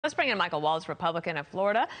Let's bring in Michael Waltz, Republican of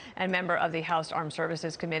Florida and member of the House Armed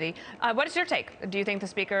Services Committee. What is your take? Do you think the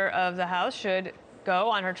Speaker of the House should go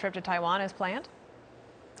on her trip to Taiwan as planned?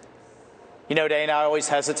 You know, Dana, I always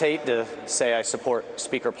hesitate to say I support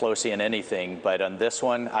Speaker Pelosi in anything, but on this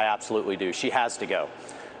one, I absolutely do. She has to go.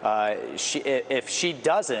 If she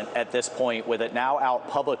doesn't at this point, with it now out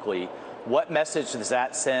publicly, what message does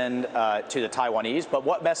that send to the Taiwanese? But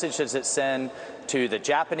what message does it send to the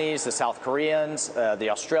Japanese, the South Koreans, the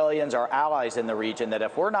Australians, our allies in the region, that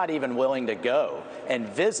if we're not even willing to go and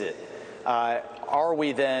visit, are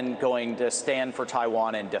we then going to stand for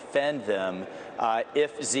Taiwan and defend them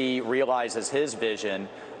if Xi realizes his vision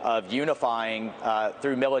of unifying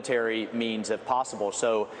through military means if possible?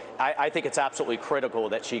 So I think it's absolutely critical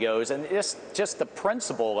that she goes. And just the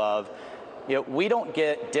principle of, you know, we don't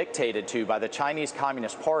get dictated to by the Chinese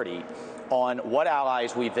Communist Party on what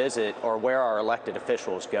allies we visit or where our elected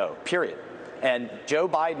officials go, period. And Joe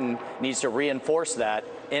Biden needs to reinforce that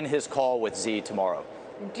in his call with Xi tomorrow.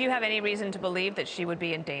 Do you have any reason to believe that she would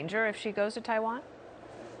be in danger if she goes to Taiwan?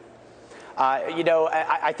 You know,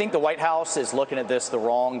 I think the White House is looking at this the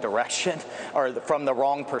wrong direction or from the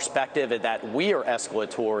wrong perspective, that we are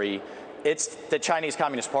escalatory. It's the Chinese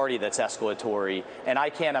Communist Party that's escalatory, and I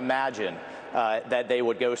can't imagine that they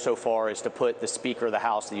would go so far as to put the Speaker of the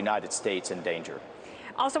House of the United States in danger.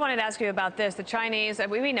 Also wanted to ask you about this. The Chinese,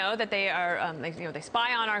 we know that they are, they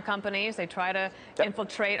spy on our companies. They try to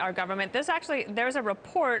infiltrate our government. There's a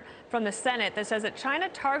report from the Senate that says that China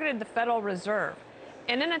targeted the Federal Reserve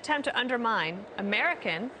in an attempt to undermine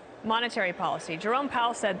American monetary policy. Jerome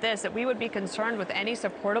Powell said this, that we would be concerned with any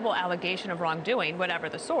supportable allegation of wrongdoing, whatever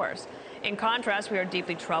the source. In contrast, we are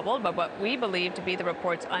deeply troubled by what we believe to be the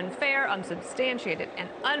report's unfair, unsubstantiated, and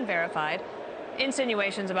unverified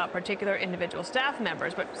insinuations about particular individual staff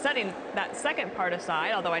members. But setting that second part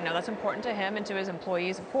aside, although I know that's important to him and to his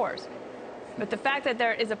employees, of course, but the fact that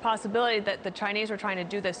there is a possibility that the Chinese were trying to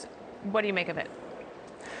do this, what do you make of it?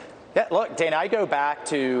 Yeah, look, Dana, I go back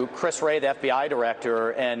to Chris Wray, the FBI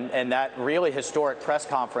director, and that really historic press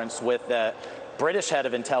conference with the British head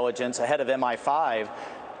of intelligence, a head of MI5,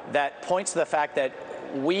 that points to the fact that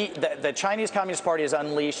the Chinese Communist Party has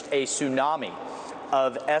unleashed a tsunami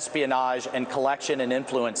of espionage and collection and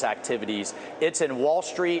influence activities. It's in Wall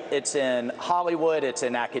Street, it's in Hollywood, it's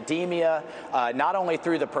in academia, not only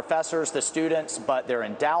through the professors, the students, but their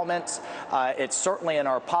endowments. It's certainly in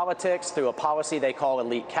our politics through a policy they call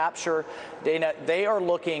elite capture. Dana, they are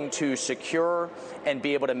looking to secure and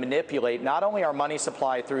be able to manipulate not only our money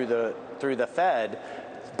supply through the Fed,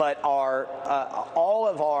 but all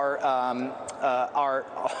of our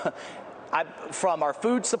from our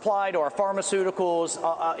food supply to our pharmaceuticals,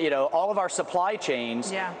 all of our supply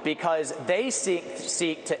chains, because they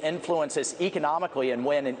seek to influence us economically and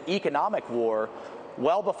win an economic war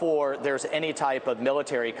well before there's any type of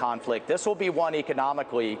military conflict. This will be won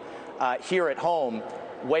economically here at home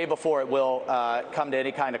way before it will come to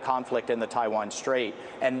any kind of conflict in the Taiwan Strait.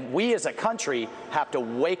 And we as a country have to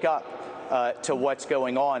wake up to what's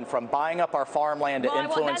going on, from buying up our farmland to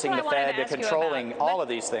influencing the Fed to controlling all of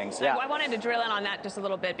these things. I wanted to drill in on that just a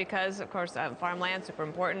little bit because, of course, farmland is super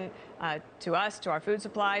important to us, to our food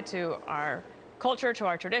supply, to our culture, to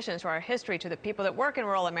our traditions, to our history, to the people that work in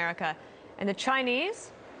rural America. And the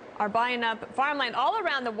Chinese are buying up farmland all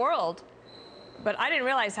around the world. But I didn't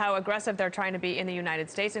realize how aggressive they're trying to be in the United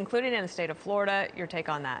States, including in the state of Florida. Your take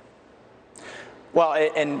on that? Well,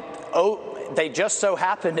 they just so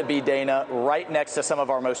happen to be, Dana, right next to some of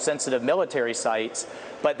our most sensitive military sites.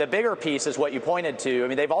 But the bigger piece is what you pointed to. I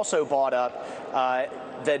mean, they've also bought up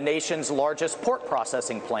the nation's largest pork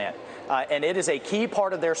processing plant. And it is a key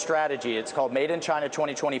part of their strategy. It's called Made in China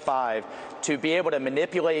 2025, to be able to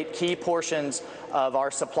manipulate key portions of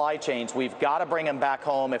our supply chains. We've got to bring them back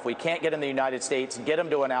home. If we can't get in the United States, get them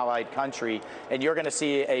to an allied country. And you're going to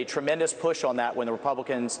see a tremendous push on that when the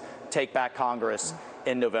Republicans take back Congress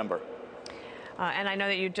in November. And I know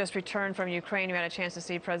that you just returned from Ukraine. You had a chance to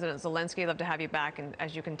see President Zelensky. Love to have you back, and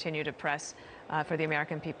as you continue to press for the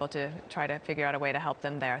American people to try to figure out a way to help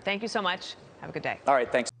them there. Thank you so much. Have a good day. All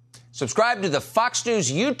right, thanks. Subscribe to the Fox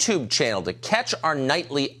News YouTube channel to catch our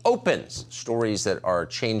nightly opens, stories that are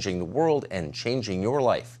changing the world and changing your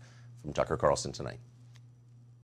life. From Tucker Carlson tonight.